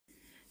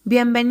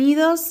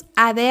Bienvenidos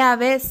a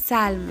DAB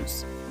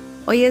Salmos.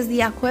 Hoy es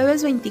día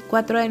jueves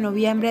 24 de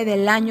noviembre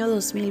del año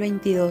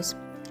 2022.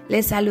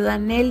 Les saluda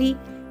Nelly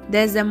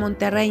desde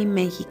Monterrey,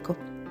 México.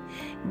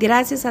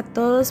 Gracias a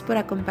todos por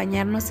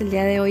acompañarnos el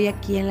día de hoy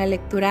aquí en la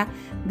lectura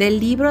del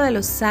libro de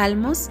los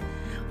Salmos.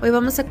 Hoy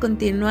vamos a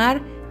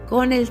continuar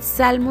con el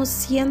Salmo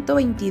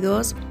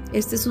 122.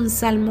 Este es un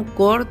salmo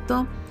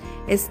corto.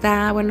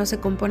 Se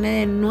compone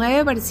de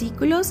 9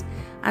 versículos.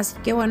 Así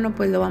que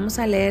pues lo vamos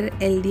a leer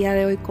el día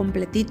de hoy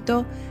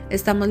completito.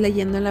 Estamos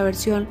leyendo en la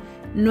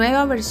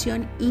nueva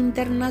versión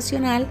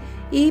internacional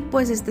y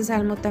pues este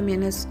salmo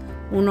también es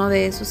uno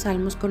de esos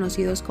salmos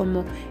conocidos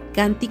como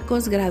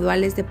cánticos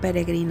graduales de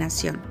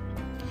peregrinación.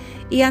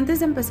 Y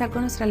antes de empezar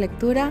con nuestra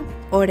lectura,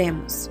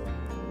 oremos.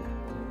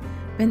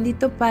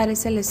 Bendito Padre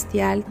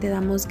Celestial, te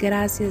damos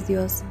gracias,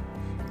 Dios.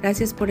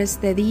 Gracias por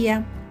este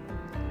día.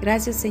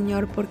 Gracias,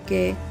 Señor,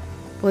 porque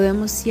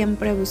podemos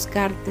siempre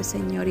buscarte,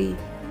 Señor, y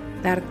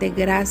darte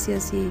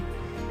gracias. Y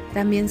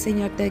también,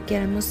 Señor, te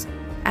queremos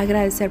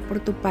agradecer por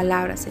tu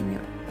palabra,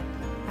 Señor.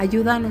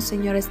 Ayúdanos,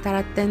 Señor, a estar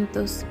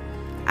atentos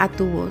a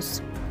tu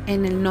voz.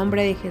 En el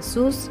nombre de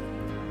Jesús.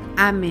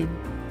 Amén.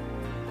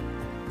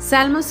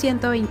 Salmo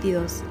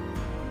 122.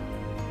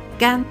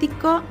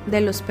 Cántico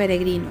de los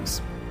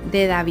peregrinos,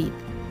 de David.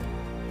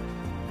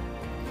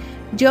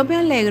 Yo me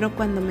alegro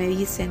cuando me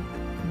dicen,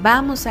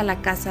 vamos a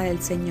la casa del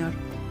Señor.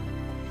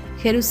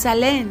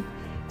 Jerusalén,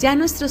 ya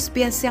nuestros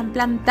pies se han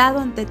plantado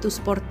ante tus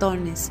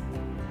portones.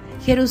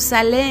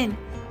 Jerusalén,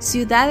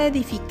 ciudad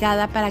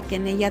edificada para que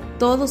en ella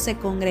todos se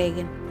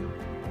congreguen.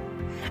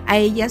 A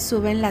ella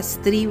suben las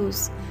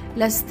tribus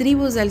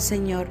del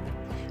Señor,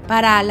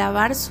 para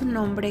alabar su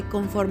nombre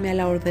conforme a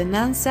la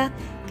ordenanza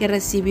que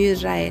recibió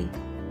Israel.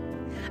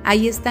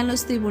 Ahí están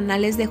los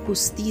tribunales de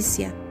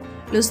justicia,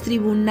 los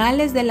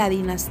tribunales de la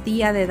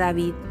dinastía de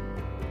David.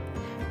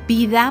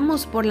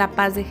 Pidamos por la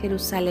paz de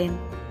Jerusalén,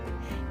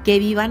 que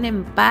vivan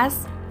en paz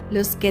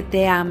los que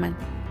te aman,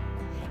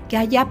 que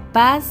haya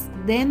paz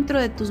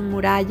dentro de tus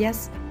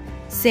murallas,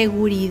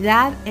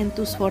 seguridad en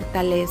tus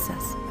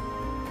fortalezas.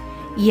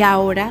 Y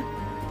ahora,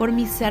 por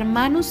mis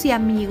hermanos y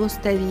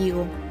amigos te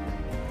digo,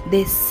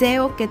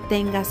 deseo que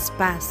tengas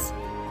paz.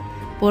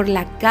 Por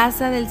la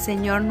casa del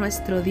Señor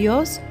nuestro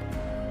Dios,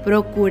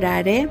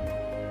 procuraré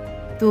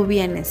tu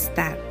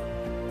bienestar.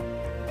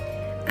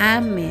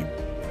 Amén.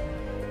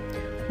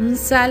 Un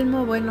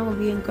salmo,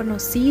 bien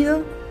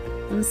conocido,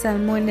 un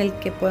salmo en el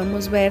que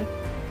podemos ver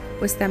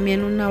pues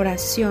también una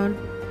oración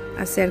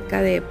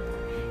acerca de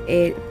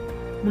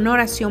una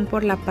oración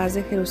por la paz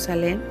de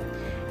Jerusalén.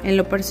 En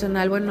lo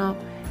personal,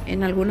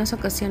 en algunas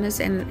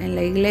ocasiones en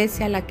la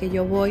iglesia a la que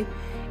yo voy,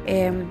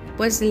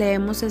 pues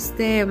leemos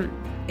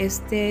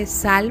este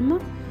salmo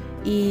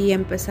y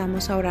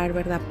empezamos a orar,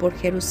 ¿verdad?, por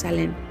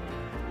Jerusalén,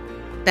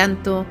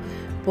 tanto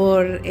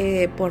por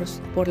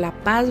la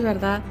paz,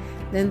 ¿verdad?,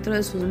 dentro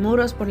de sus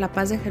muros, por la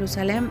paz de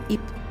Jerusalén, y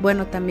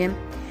también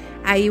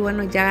ahí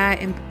ya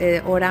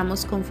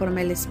oramos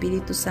conforme el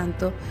Espíritu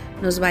Santo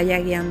nos vaya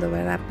guiando,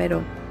 ¿verdad?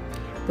 Pero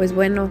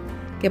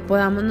que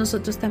podamos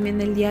nosotros también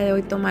el día de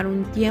hoy tomar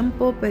un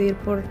tiempo, pedir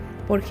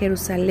por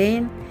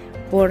Jerusalén,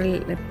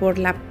 por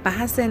la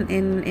paz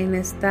en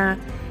esta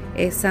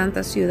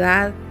santa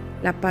ciudad,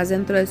 la paz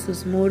dentro de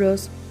sus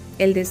muros,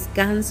 el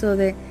descanso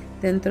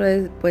dentro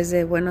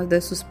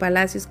de sus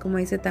palacios, como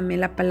dice también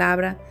la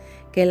palabra,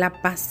 que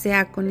la paz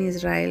sea con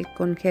Israel,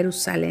 con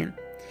Jerusalén.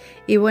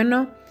 Y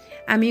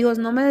amigos,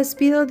 no me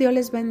despido. Dios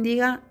les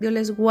bendiga, Dios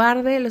les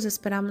guarde. Los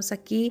esperamos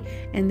aquí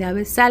en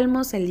DAB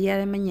Salmos el día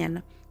de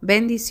mañana.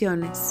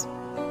 Bendiciones.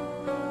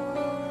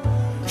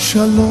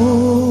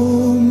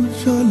 Shalom,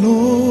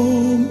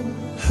 shalom,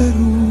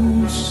 Jerusalén.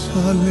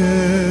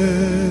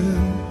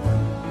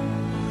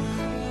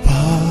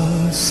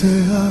 Paz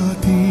sea a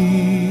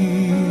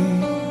ti.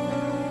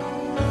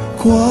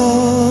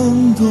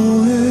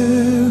 Cuando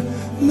el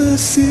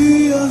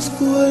Mesías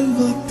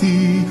vuelva a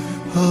ti,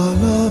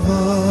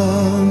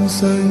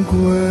 alabanza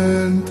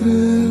encuentre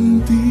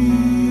en ti.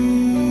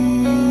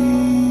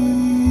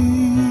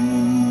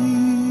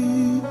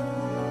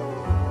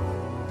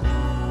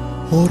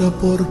 Ora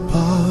por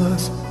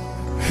paz,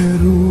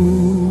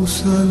 Jerusalén,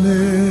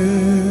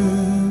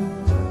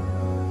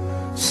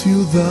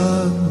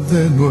 ciudad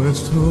de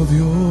nuestro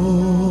Dios.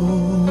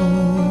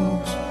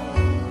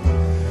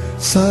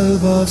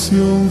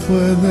 Salvación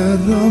fue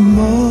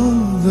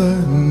derramada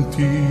en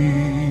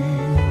ti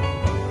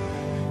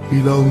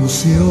y la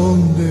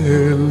unción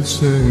del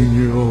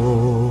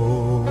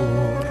Señor.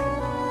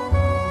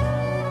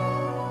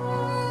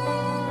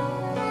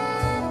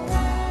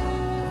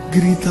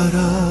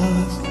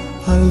 Gritarás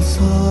al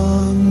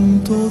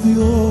Santo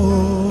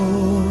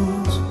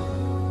Dios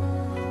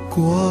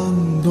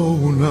cuando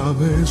una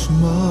vez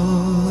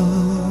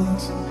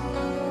más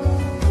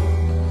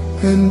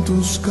en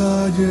tus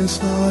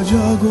calles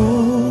haya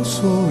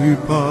gozo y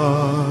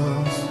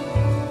paz.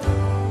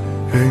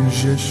 En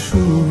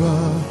Yeshua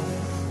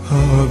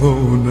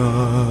Adonai.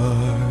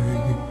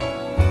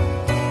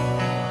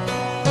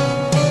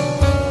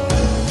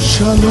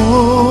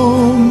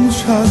 Shalom,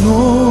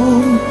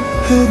 shalom,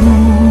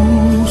 Jerusalén.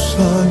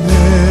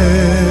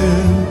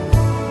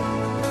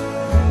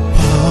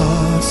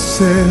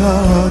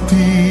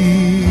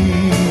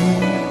 ti.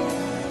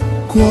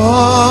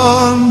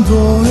 Cuando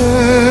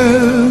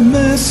el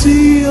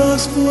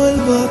Mesías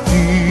vuelva a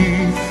ti,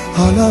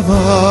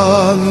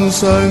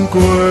 alabanza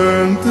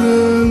encuentre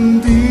en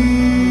ti.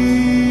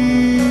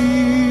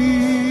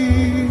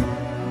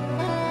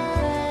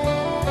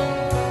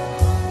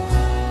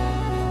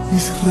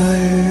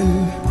 Israel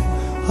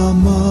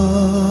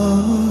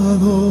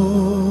amado,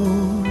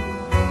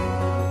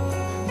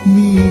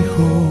 mi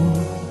hijo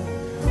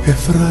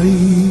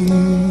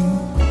Efraín,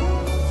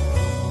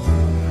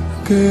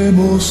 qué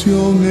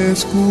emoción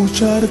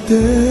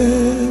escucharte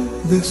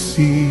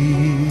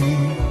decir,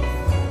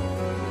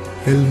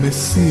 el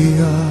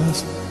Mesías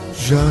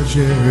ya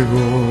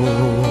llegó.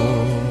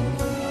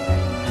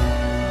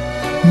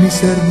 Mis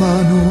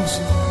hermanos,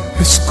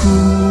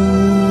 escúchenme,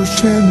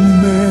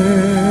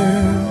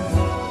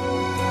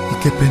 y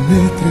que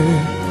penetre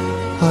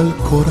al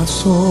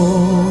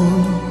corazón.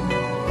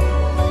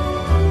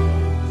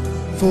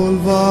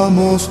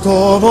 Volvamos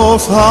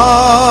todos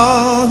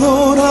a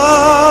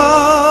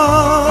adorar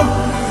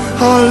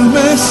al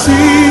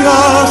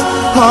Mesías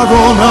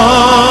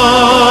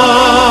Adonai.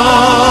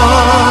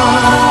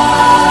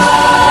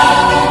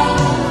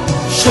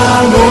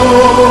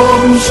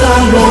 Shalom,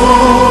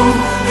 shalom,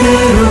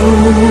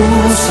 Jerusalén,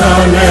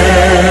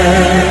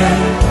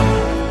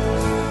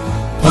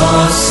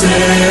 paz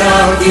sea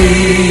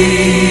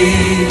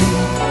aquí.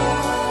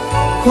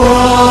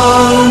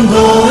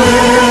 Cuando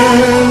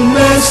el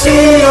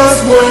Mesías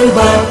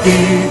vuelva a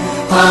ti,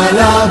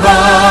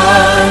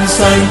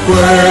 alabanza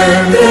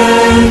encuentre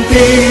en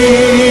ti.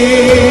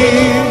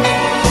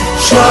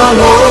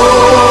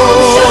 Shalom,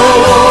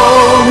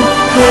 shalom,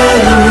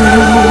 Jerusalén,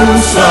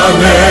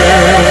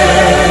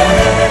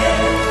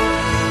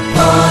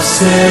 paz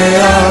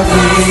sea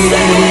aquí.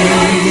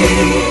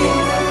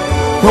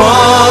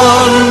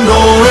 Cuando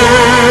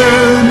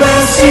el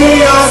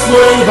Mesías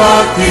vuelva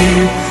a ti,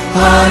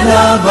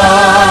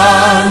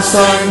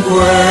 alabanza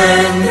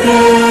encuentre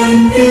en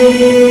ti.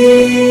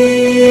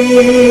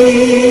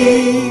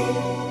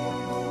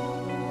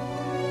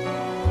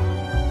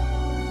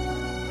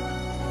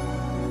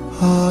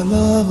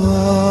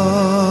 Alabanza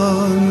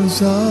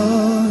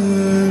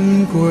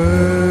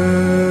encuentre